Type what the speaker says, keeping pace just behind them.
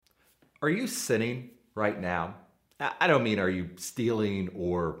Are you sinning right now? I don't mean are you stealing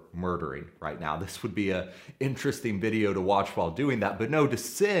or murdering right now. This would be an interesting video to watch while doing that. But no, to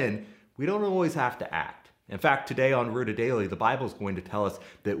sin, we don't always have to act. In fact, today on Rooted Daily, the Bible is going to tell us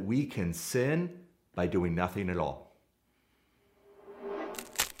that we can sin by doing nothing at all.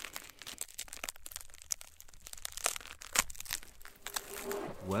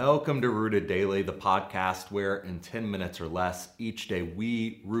 Welcome to Rooted Daily, the podcast where in 10 minutes or less each day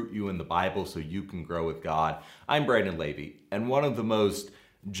we root you in the Bible so you can grow with God. I'm Brandon Levy, and one of the most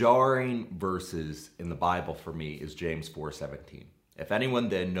jarring verses in the Bible for me is James 4:17. If anyone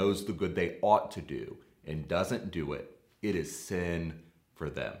then knows the good they ought to do and doesn't do it, it is sin for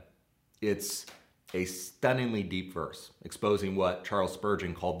them. It's a stunningly deep verse, exposing what Charles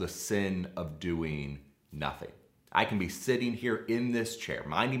Spurgeon called the sin of doing nothing. I can be sitting here in this chair,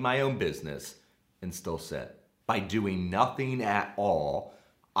 minding my own business, and still sin. By doing nothing at all,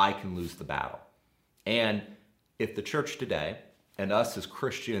 I can lose the battle. And if the church today, and us as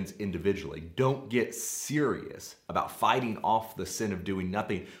Christians individually, don't get serious about fighting off the sin of doing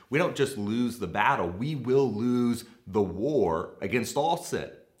nothing, we don't just lose the battle, we will lose the war against all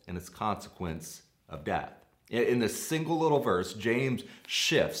sin and its consequence of death. In this single little verse, James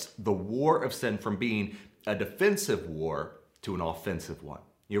shifts the war of sin from being a defensive war to an offensive one.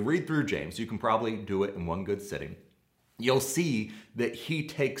 You read through James, you can probably do it in one good sitting. You'll see that he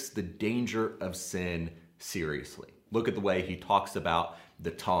takes the danger of sin seriously. Look at the way he talks about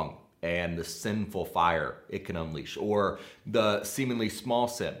the tongue and the sinful fire it can unleash, or the seemingly small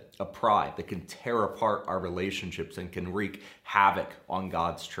sin of pride that can tear apart our relationships and can wreak havoc on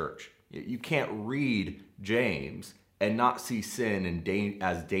God's church. You can't read James and not see sin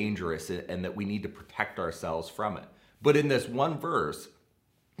as dangerous and that we need to protect ourselves from it. But in this one verse,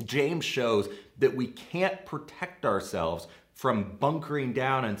 James shows that we can't protect ourselves from bunkering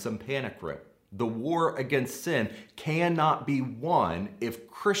down in some panic room. The war against sin cannot be won if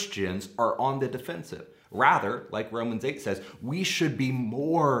Christians are on the defensive. Rather, like Romans 8 says, we should be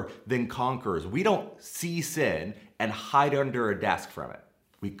more than conquerors. We don't see sin and hide under a desk from it.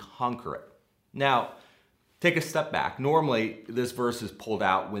 We conquer it. Now, take a step back. Normally, this verse is pulled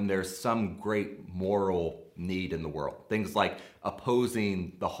out when there's some great moral need in the world. Things like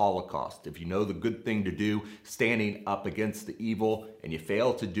opposing the Holocaust. If you know the good thing to do, standing up against the evil, and you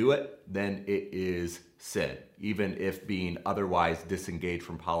fail to do it, then it is sin. Even if being otherwise disengaged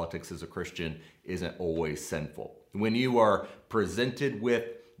from politics as a Christian isn't always sinful. When you are presented with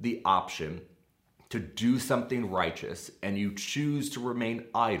the option to do something righteous and you choose to remain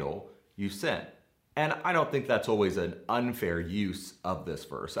idle, you sin. And I don't think that's always an unfair use of this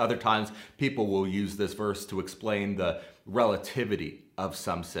verse. Other times, people will use this verse to explain the relativity of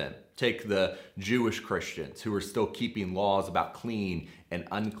some sin. Take the Jewish Christians who are still keeping laws about clean and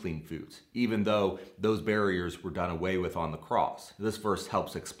unclean foods, even though those barriers were done away with on the cross. This verse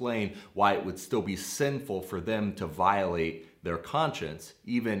helps explain why it would still be sinful for them to violate their conscience,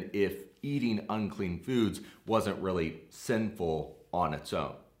 even if eating unclean foods wasn't really sinful on its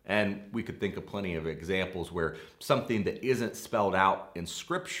own. And we could think of plenty of examples where something that isn't spelled out in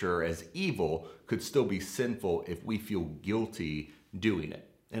Scripture as evil could still be sinful if we feel guilty doing it.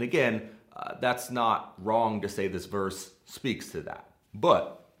 And again, that's not wrong to say this verse speaks to that.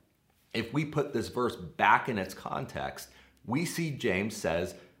 But if we put this verse back in its context, we see James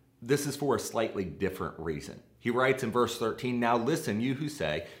says this is for a slightly different reason. He writes in verse 13, "Now listen, you who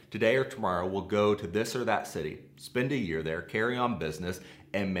say, today or tomorrow we'll go to this or that city, spend a year there, carry on business,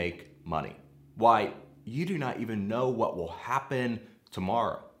 and make money. Why, you do not even know what will happen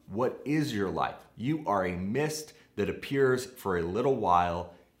tomorrow. What is your life? You are a mist that appears for a little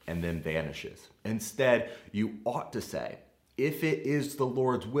while and then vanishes. Instead, you ought to say, if it is the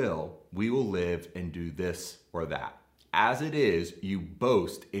Lord's will, we will live and do this or that. As it is, you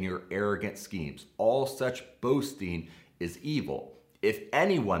boast in your arrogant schemes. All such boasting is evil. If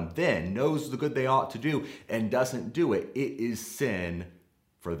anyone then knows the good they ought to do and doesn't do it, it is sin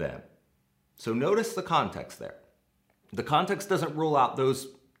for them." So notice the context there. The context doesn't rule out those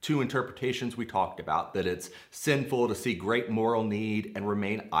two interpretations we talked about, that it's sinful to see great moral need and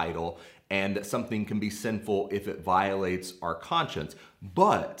remain idle, and that something can be sinful if it violates our conscience.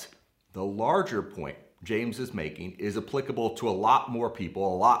 But the larger point James is making is applicable to a lot more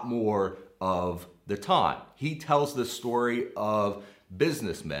people, a lot more of the time. He tells the story of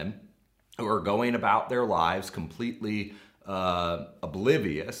businessmen who are going about their lives completely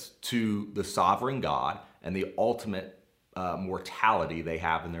oblivious to the sovereign God and the ultimate mortality they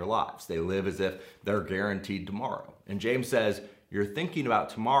have in their lives. They live as if they're guaranteed tomorrow. And James says, you're thinking about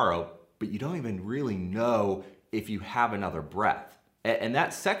tomorrow, but you don't even really know if you have another breath. And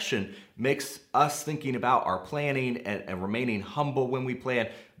that section makes us thinking about our planning and remaining humble when we plan.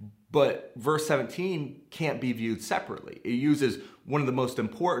 But verse 17 can't be viewed separately. It uses one of the most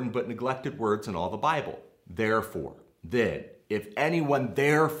important but neglected words in all the Bible. Therefore, then, if anyone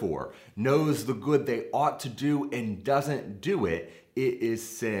therefore knows the good they ought to do and doesn't do it, it is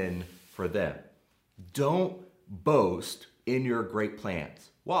sin for them. Don't boast in your great plans.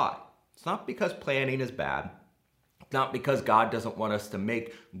 Why? It's not because planning is bad. It's not because God doesn't want us to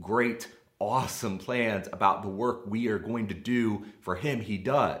make great, awesome plans about the work we are going to do for Him. He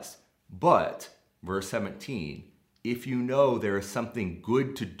does. But, verse 17, if you know there is something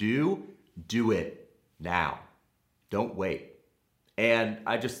good to do it now. Don't wait. And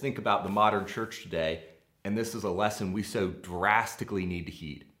I just think about the modern church today, and this is a lesson we so drastically need to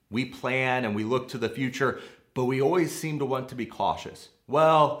heed. We plan and we look to the future, but we always seem to want to be cautious.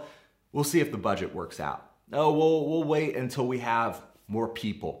 Well, we'll see if the budget works out. No, we'll wait until we have more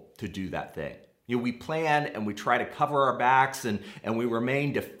people to do that thing. We plan and we try to cover our backs and we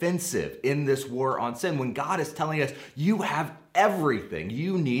remain defensive in this war on sin when God is telling us, you have everything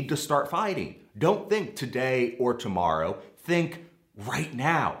you need to start fighting. Don't think today or tomorrow. Think right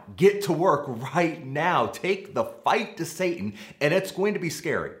now. Get to work right now. Take the fight to Satan, and it's going to be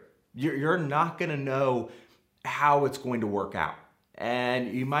scary. You're not going to know how it's going to work out,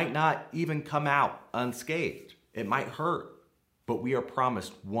 and you might not even come out unscathed. It might hurt, but we are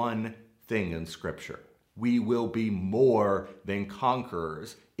promised one thing in Scripture. We will be more than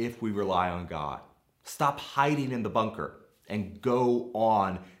conquerors if we rely on God. Stop hiding in the bunker and go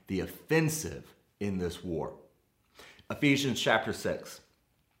on the offensive in this war. Ephesians chapter 6,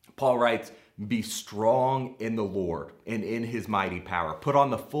 Paul writes, be strong in the Lord and in His mighty power. Put on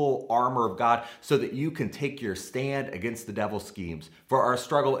the full armor of God so that you can take your stand against the devil's schemes. For our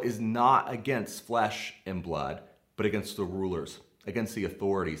struggle is not against flesh and blood, but against the rulers, against the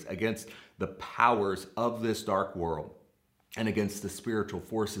authorities, against the powers of this dark world, and against the spiritual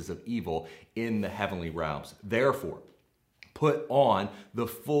forces of evil in the heavenly realms. Therefore, put on the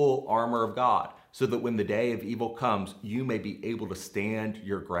full armor of God, so that when the day of evil comes, you may be able to stand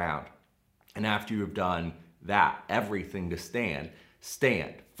your ground. And after you have done that, everything to stand,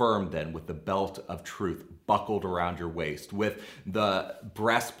 stand firm then with the belt of truth buckled around your waist, with the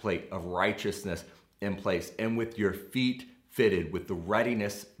breastplate of righteousness in place, and with your feet fitted with the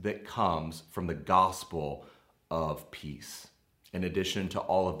readiness that comes from the gospel of peace. In addition to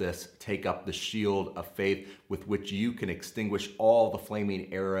all of this, take up the shield of faith with which you can extinguish all the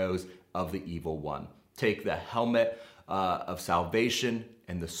flaming arrows of the evil one. Take the helmet of salvation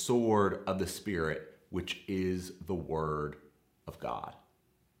and the sword of the Spirit, which is the word of God.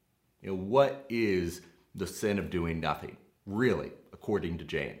 What is the sin of doing nothing? Really, according to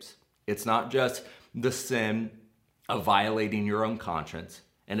James. It's not just the sin of violating your own conscience,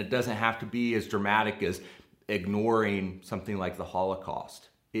 and it doesn't have to be as dramatic as ignoring something like the Holocaust.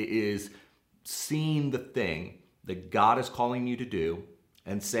 It is seeing the thing that God is calling you to do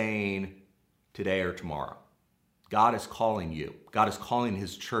and saying today or tomorrow. God is calling you. God is calling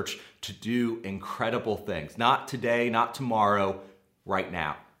His church to do incredible things. Not today, not tomorrow, right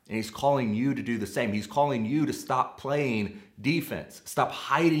now. And He's calling you to do the same. He's calling you to stop playing defense, stop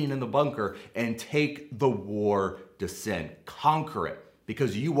hiding in the bunker, and take the war to sin. Conquer it,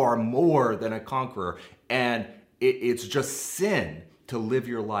 because you are more than a conqueror, and it's just sin to live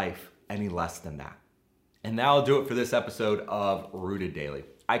your life any less than that. And that'll do it for this episode of Rooted Daily.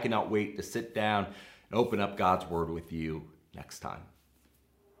 I cannot wait to sit down and open up God's Word with you next time.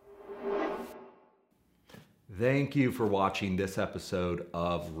 Thank you for watching this episode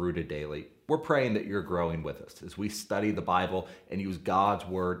of Rooted Daily. We're praying that you're growing with us as we study the Bible and use God's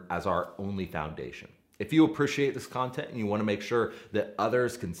Word as our only foundation. If you appreciate this content and you want to make sure that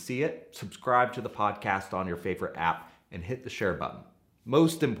others can see it, subscribe to the podcast on your favorite app and hit the share button.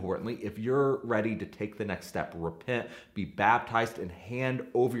 Most importantly, if you're ready to take the next step, repent, be baptized, and hand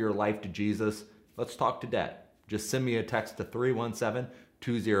over your life to Jesus, let's talk today. Just send me a text to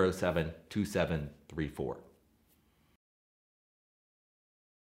 317-207-2734.